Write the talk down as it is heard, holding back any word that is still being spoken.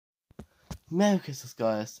Merry Christmas,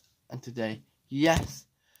 guys. And today, yes,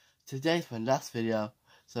 today's my last video.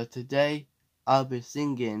 So today, I'll be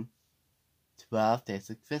singing 12 Days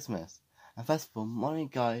of Christmas. And first of all, morning,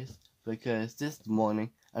 guys, because this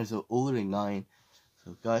morning until already 9.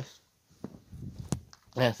 So guys,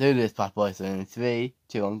 let's do this, bad boys. So in 3,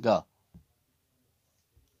 2, 1, go.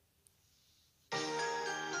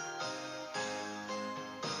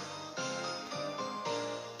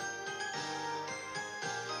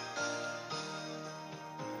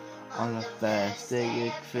 On the first day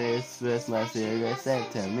of Christmas, my spirit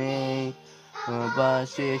sent to me a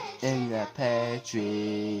bunch in the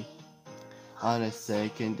pantry. On the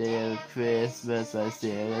second day of Christmas, my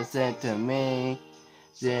spirit sent to me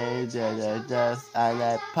the dust and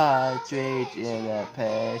a partridge in the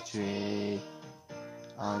pantry.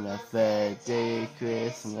 On the third day of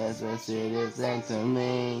Christmas, my spirit sent to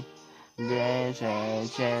me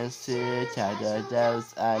chance to tie the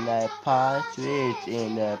doves and a partridge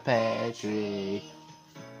in the pantry.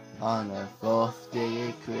 On the fourth day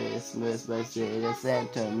of Christmas, my spirit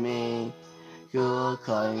sent to me cool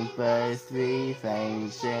calling birds, 3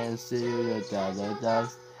 functions to the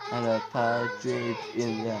doves and a partridge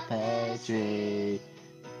in the pantry.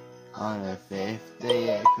 On the 5th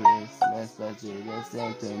day of Christmas, my spirit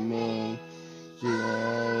sent to me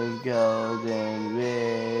golden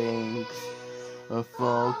rings,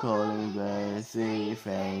 4 calling birds, 3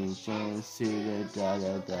 functions to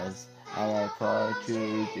the doves and a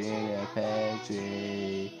partridge in the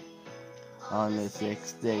pantry. On the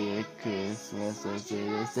 6th day of Christmas, my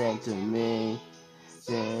spirit sent to me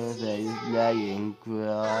laying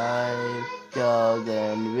 5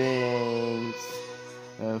 golden rings,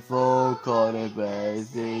 4 calling birds,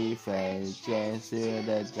 3 functions to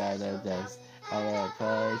the doves and a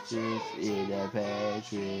partridge in the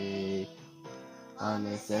pantry. On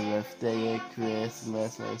the 7th day of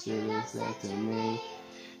Christmas, my spirit sent to me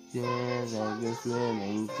like a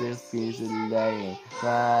swimming, 6 pieces laying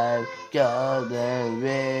 5 golden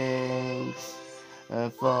rings,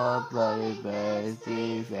 4 bloody birds,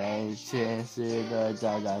 3 functions to the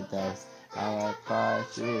doves and a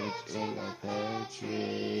partridge in the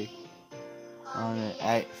pantry. On the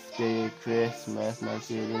 8th day of Christmas, my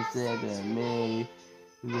spirit said to me,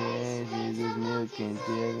 Jesus milking,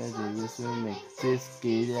 Jesus swimming, 6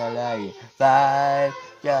 geese are lying, 5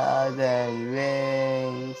 golden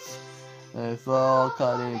rings, 4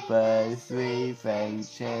 calling birds, 3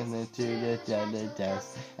 functions to the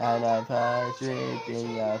doves and a partridge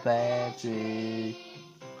in the pantry.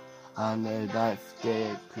 On the 9th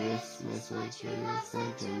day of Christmas, my spirit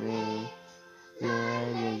said to me,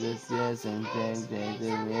 Jesus and the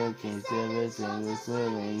milking, silver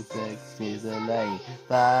swimming, 6 geese are laying,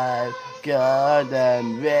 5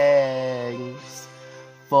 golden rings,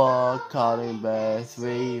 4 calling birds,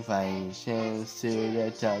 3 functions to the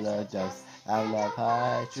doves and a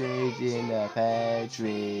partridge in the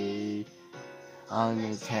pantry. On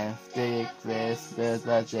the 10th day of Christmas,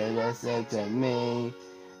 my spirit said to me,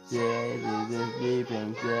 Jesus is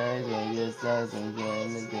sleeping, Jesus doesn't care,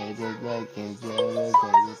 Jesus making,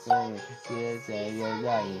 Jesus swimming, Jesus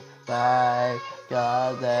lying, 5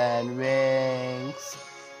 golden rings,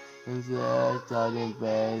 4 calling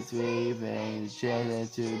birds, 3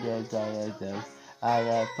 functions to the doves and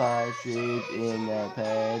a partridge in the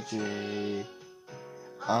pantry.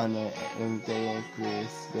 On the 8th day of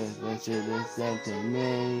Christmas, my spirit sent to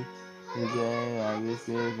me today I was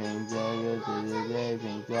sleeping, Jagged to the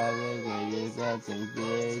living, Jagged to the dancing,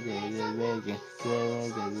 Jagged to the waking,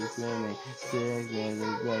 Jagged to the swimming, 6 to the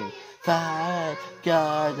break, 5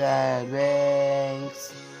 golden rings,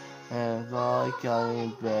 and 4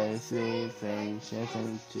 calling birds, 3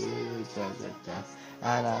 functions to the doves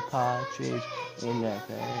and a partridge in the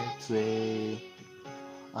pantry.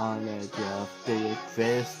 On the 12th day of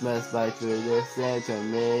Christmas, my spirit said to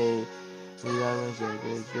me, 11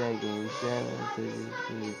 seconds, 7 seconds,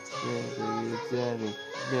 7,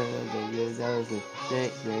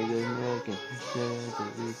 6 seconds milking, 7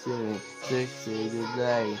 seconds swimming, 6 seconds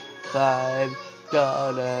laying, 5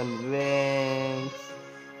 golden rings,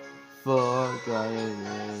 4 golden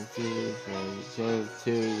rings, 3 functions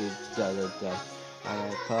to the doves and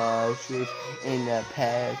a partridge in the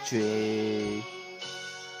pantry.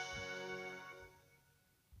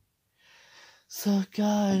 So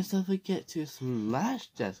guys, don't forget to smash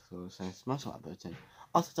that subscribe, smash that button.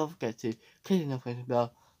 Also don't forget to click the notification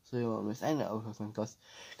bell so you won't miss any other content, because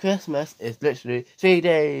Christmas is literally 3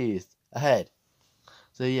 days ahead.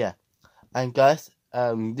 So yeah, and guys,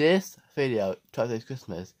 this video, 12 Days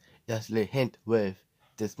Christmas, is actually a hint with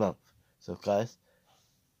this month. So guys,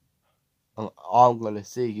 I'm gonna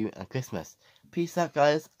see you on Christmas. Peace out,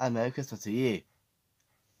 guys, and Merry Christmas to you.